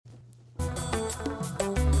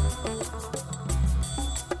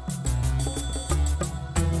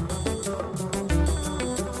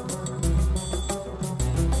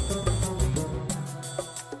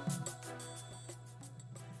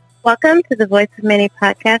Welcome to the Voice of Many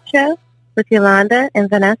podcast show with Yolanda and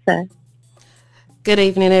Vanessa. Good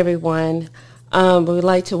evening, everyone. We would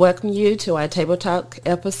like to welcome you to our Table Talk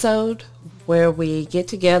episode where we get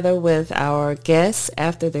together with our guests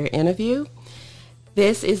after their interview.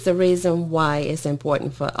 This is the reason why it's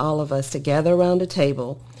important for all of us to gather around the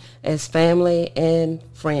table as family and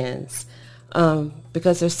friends,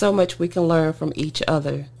 because there's so much we can learn from each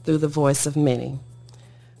other through the voice of many.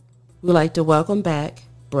 We'd like to welcome back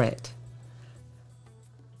Brett.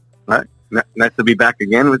 All right. Nice to be back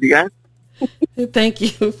again with you guys. Thank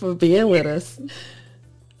you for being with us.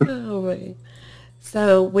 All right.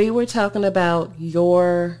 So we were talking about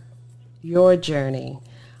your journey,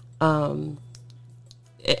 and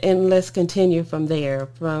let's continue from there.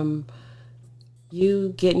 From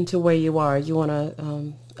you getting to where you are, you want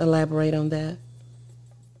to elaborate on that?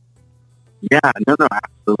 Yeah, no,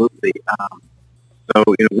 absolutely. So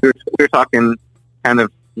we were talking kind of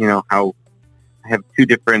how I have two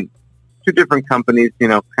different companies,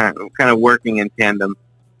 kind of working in tandem,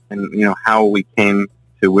 and how we came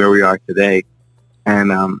to where we are today,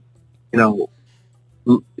 and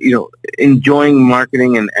enjoying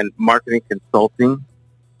marketing and marketing consulting.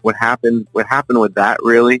 What happened with that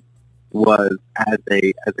really was as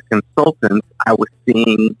a consultant, I was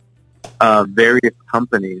seeing various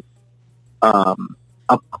companies up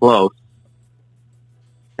close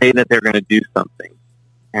say that they're going to do something.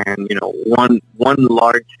 And, one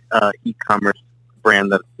large e-commerce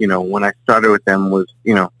brand that, when I started with them was,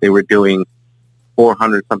 they were doing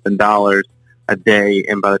 $400-something a day.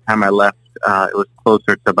 And by the time I left, it was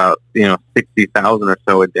closer to about, 60,000 or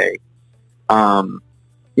so a day.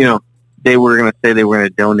 They were going to say they were going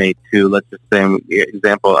to donate to, let's just say,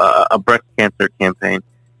 example, a breast cancer campaign.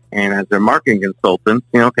 And as their marketing consultant,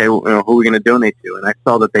 okay, who are we going to donate to? And I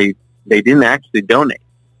saw that they didn't actually donate.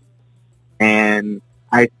 And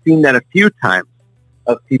I've seen that a few times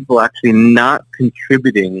of people actually not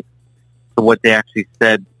contributing to what they actually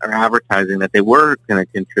said or advertising that they were going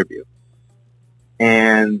to contribute.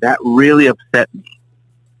 And that really upset me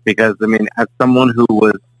because, as someone who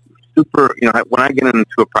was super, when I get into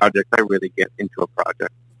a project, I really get into a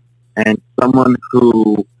project. And someone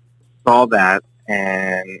who saw that,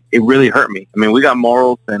 and it really hurt me. We got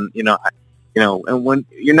morals and, and when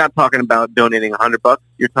you're not talking about donating $100,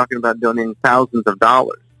 you're talking about donating thousands of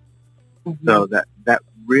dollars. Mm-hmm. So that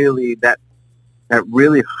really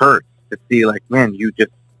hurts to see, like, man, you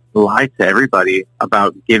just lied to everybody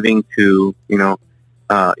about giving to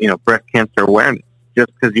breast cancer awareness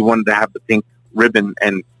just because you wanted to have the pink ribbon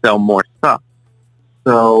and sell more stuff.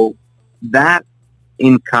 So that,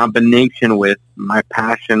 in combination with my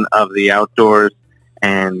passion of the outdoors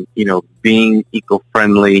and being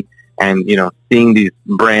eco-friendly and seeing these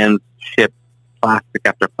brands ship plastic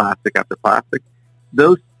after plastic after plastic,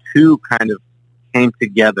 those two kind of came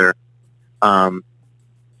together to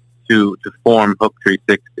form Hook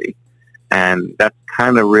 360, and that's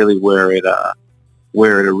kind of really where it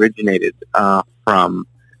originated from.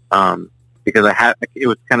 Because it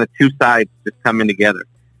was kind of two sides just coming together,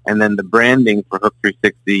 and then the branding for Hook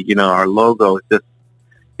 360, our logo is just,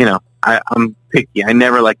 I'm picky. I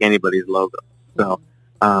never like anybody's logo, so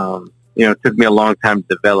it took me a long time to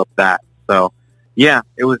develop that. So yeah,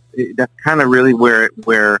 that's kind of really where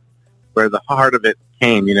the heart of it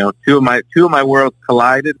came. Two of my worlds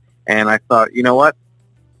collided, and I thought, you know what,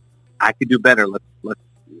 I could do better.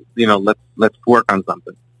 Let's work on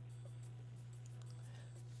something.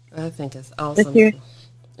 I think it's awesome.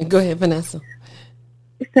 Go ahead, Vanessa.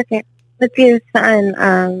 It's okay. With your son,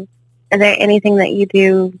 are there anything that you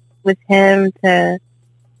do with him to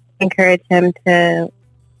encourage him to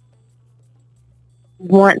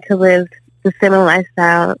want to live the similar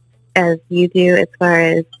lifestyle as you do, as far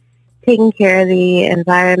as taking care of the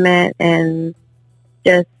environment and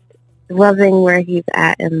just loving where he's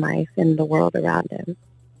at in life and the world around him?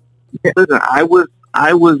 Listen, I was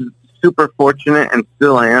super fortunate, and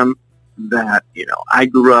still I am, that I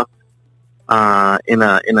grew up in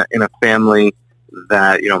a family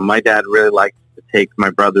that my dad really liked to take my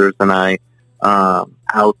brothers and I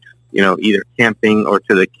out, either camping or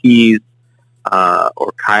to the Keys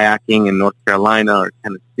or kayaking in North Carolina or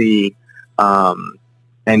Tennessee,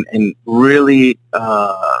 and really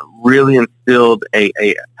instilled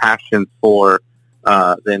a passion for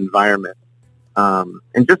the environment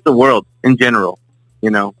and just the world in general.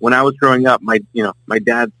 When I was growing up, my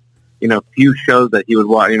dad's few shows that he would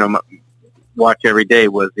watch every day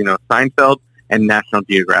was Seinfeld and National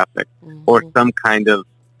Geographic, mm-hmm. or some kind of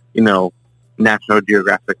National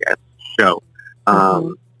Geographic show.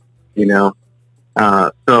 Mm-hmm.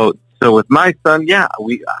 So so with my son, yeah,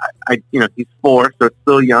 I he's 4, so it's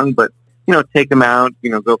still young, but take him out,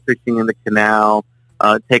 go fishing in the canal,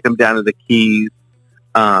 take him down to the Keys.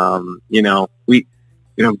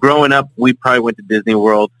 Growing up, we probably went to Disney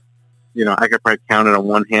World. I could probably count it on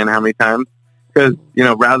one hand how many times. Because,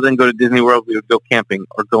 rather than go to Disney World, we would go camping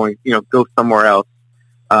or go somewhere else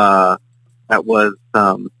that was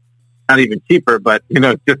not even cheaper, but,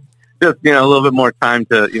 just a little bit more time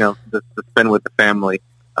to spend with the family.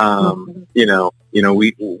 We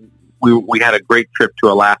had a great trip to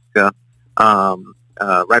Alaska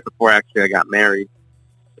right before actually I got married.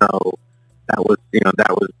 So that was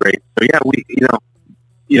great. So yeah,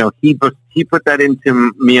 he put that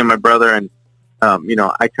into me and my brother, and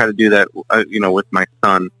I try to do that with my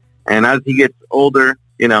son. And as he gets older,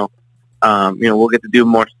 we'll get to do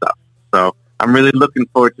more stuff. So I'm really looking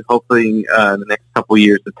forward to hopefully in the next couple of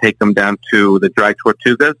years to take them down to the Dry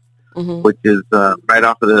Tortugas, which is right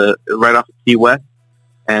off of Key West,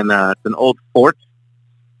 and it's an old fort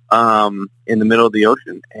in the middle of the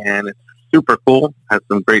ocean, and it's super cool. Has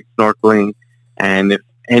some great snorkeling, and if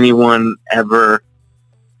anyone ever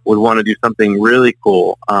would want to do something really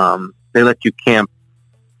cool, they let you camp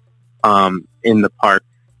in the park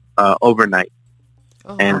overnight.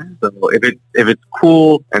 Oh. And so if it's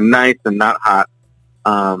cool and nice and not hot,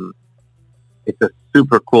 it's a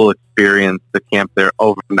super cool experience to camp there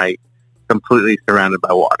overnight, completely surrounded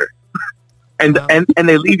by water. And Wow. and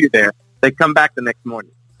they leave you there. They come back the next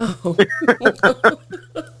morning. Oh.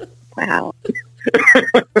 Wow.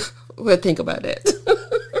 We'll think about that.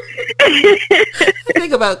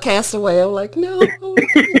 Think about Castaway. I'm like, no.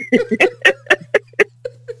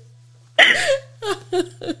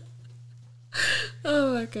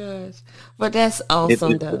 Oh my gosh. But that's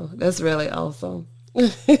awesome though. That's really awesome.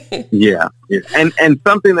 Yeah. And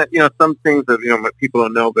something that, some things that, people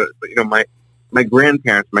don't know, but my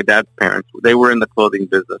grandparents, my dad's parents, they were in the clothing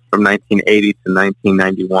business from 1980 to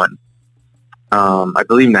 1991. I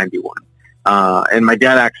believe 91. And my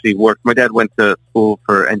dad actually worked. My dad went to school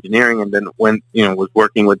for engineering and then was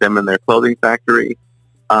working with them in their clothing factory.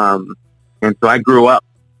 And so I grew up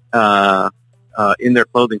in their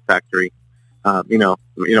clothing factory. My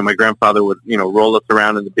grandfather would, roll us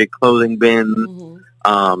around in the big clothing bins.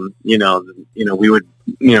 We would,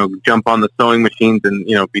 jump on the sewing machines and,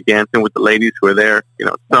 be dancing with the ladies who were there,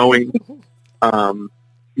 sewing.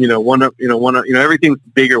 Everything's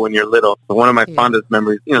bigger when you're little. So one of my fondest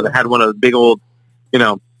memories, they had one of the big old,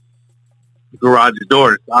 garage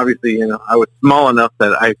doors. Obviously, I was small enough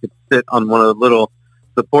that I could sit on one of the little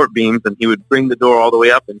support beams, and he would bring the door all the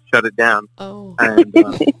way up and shut it down. Oh.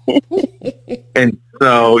 And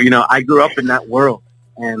so, I grew up in that world.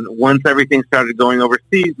 And once everything started going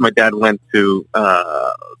overseas, my dad went to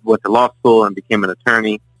law school and became an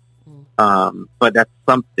attorney. But that's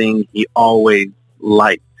something he always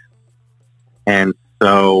liked. And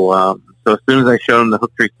so, as soon as I showed him the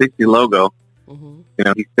Hook 360 logo,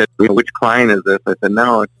 he said, "Which client is this?" I said,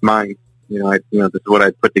 "No, it's mine. This is what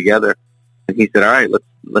I put together." And he said, "All right,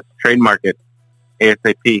 let's trademark it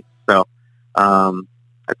ASAP." So, I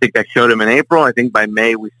think I showed him in April. I think by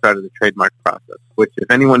May we started the trademark process. Which,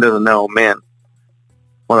 if anyone doesn't know, man,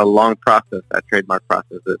 what a long process that trademark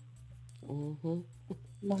process is.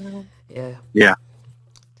 Wow. Yeah,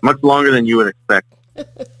 much longer than you would expect.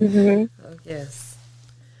 Mm-hmm. Oh, yes.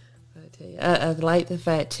 I tell you, I like the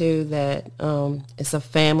fact too that it's a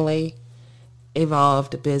family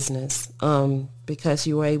evolved business because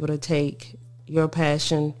you were able to take your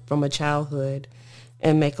passion from a childhood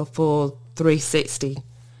and make a full 360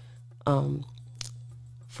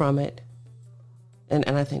 from it,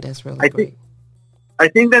 and I think that's really great. I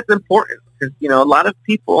think that's important because a lot of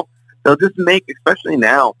people, they'll just make, especially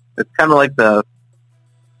now, it's kind of like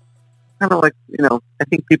I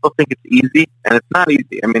think people think it's easy, and it's not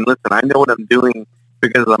easy. I mean, listen, I know what I'm doing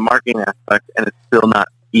because of the marketing aspect, and it's still not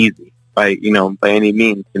easy by any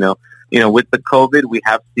means. With the COVID, we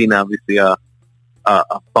have seen obviously a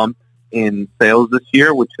bump in sales this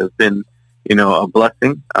year, which has been, a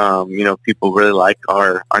blessing. People really like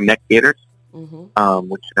our neck gaiters,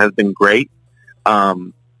 which has been great.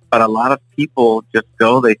 But a lot of people just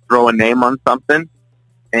they throw a name on something,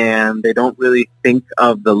 and they don't really think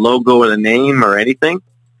of the logo or the name or anything.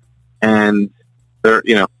 And they're,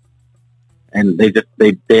 and they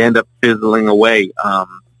end up fizzling away.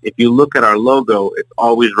 If you look at our logo, it's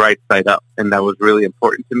always right side up. And that was really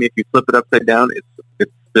important to me. If you flip it upside down,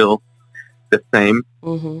 it's still the same.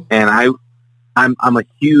 And I'm a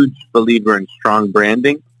huge believer in strong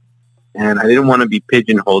branding, and I didn't want to be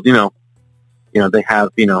pigeonholed. They have,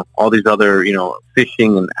 all these other,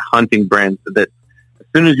 fishing and hunting brands that as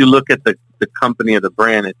soon as you look at the the company or the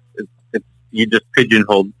brand. It's you just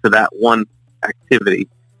pigeonholed to that one activity.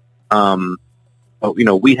 But,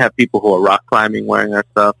 we have people who are rock climbing wearing our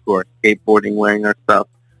stuff, who are skateboarding wearing our stuff,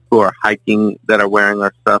 who are hiking that are wearing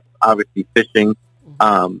our stuff, obviously fishing.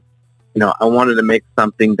 I wanted to make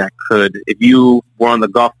something that could, if you were on the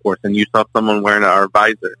golf course and you saw someone wearing our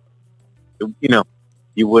visor,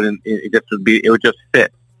 you wouldn't, it would just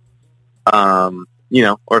fit. Or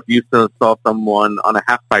if you saw someone on a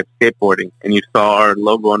half pipe skateboarding and you saw our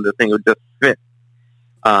logo on the thing, it would just fit.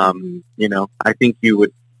 I think you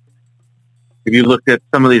would, if you looked at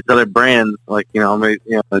some of these other brands, like,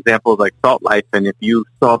 examples like Salt Life, and if you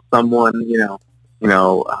saw someone,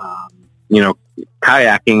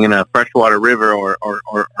 kayaking in a freshwater river or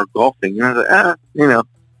golfing, doesn't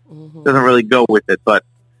really go with it. But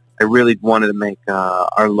I really wanted to make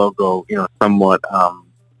our logo, somewhat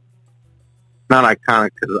not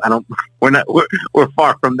iconic, because we're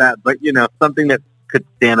far from that, but something that could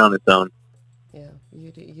stand on its own. Yeah,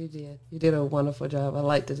 you did a wonderful job. I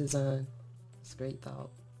like the design. It's a great thought.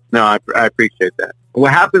 No, I appreciate that.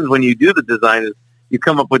 What happens when you do the design is you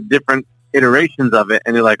come up with different iterations of it,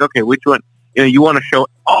 and you're like, okay, which one? You want to show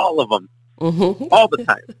all of them all the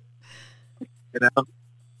time.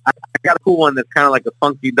 I got a cool one that's kind of like a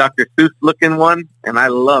funky Dr. Seuss looking one, and I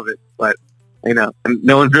love it. But and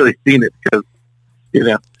no one's really seen it because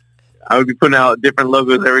I would be putting out different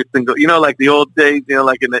logos every single. Like the old days.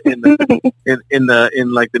 Like in the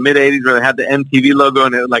like the mid '80s where they had the MTV logo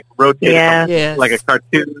and it would like rotate like a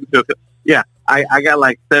cartoon. Yeah, I got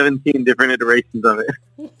like 17 different iterations of it.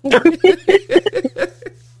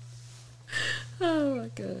 Oh my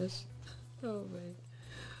gosh. Oh man.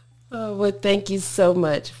 Oh, well, thank you so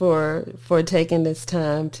much for taking this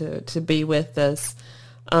time to be with us.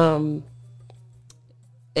 And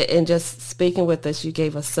just speaking with us, you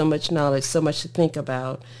gave us so much knowledge, so much to think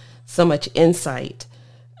about, so much insight.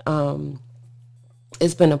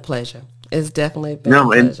 It's been a pleasure. It's definitely been a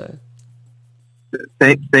pleasure.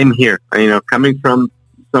 Same here. Coming from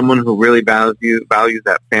someone who really values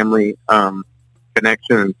that family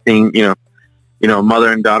connection, and seeing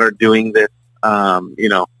mother and daughter doing this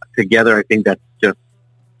together, I think that's just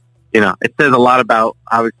it says a lot about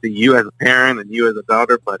obviously you as a parent and you as a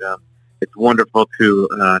daughter, but it's wonderful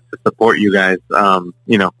to support you guys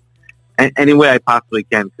any way I possibly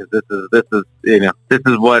can, because this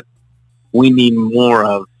is what we need more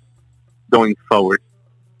of going forward.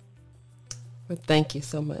 Well, thank you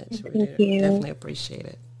so much. Thank you. Definitely appreciate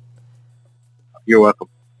it. You're welcome.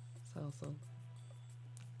 That's awesome.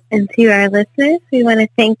 And to our listeners, we want to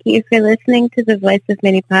thank you for listening to the Voice of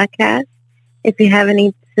Many podcast. If you have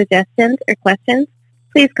any suggestions or questions,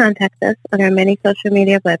 please contact us on our many social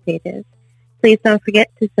media web pages. Please don't forget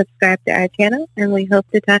to subscribe to our channel, and we hope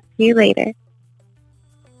to talk to you later.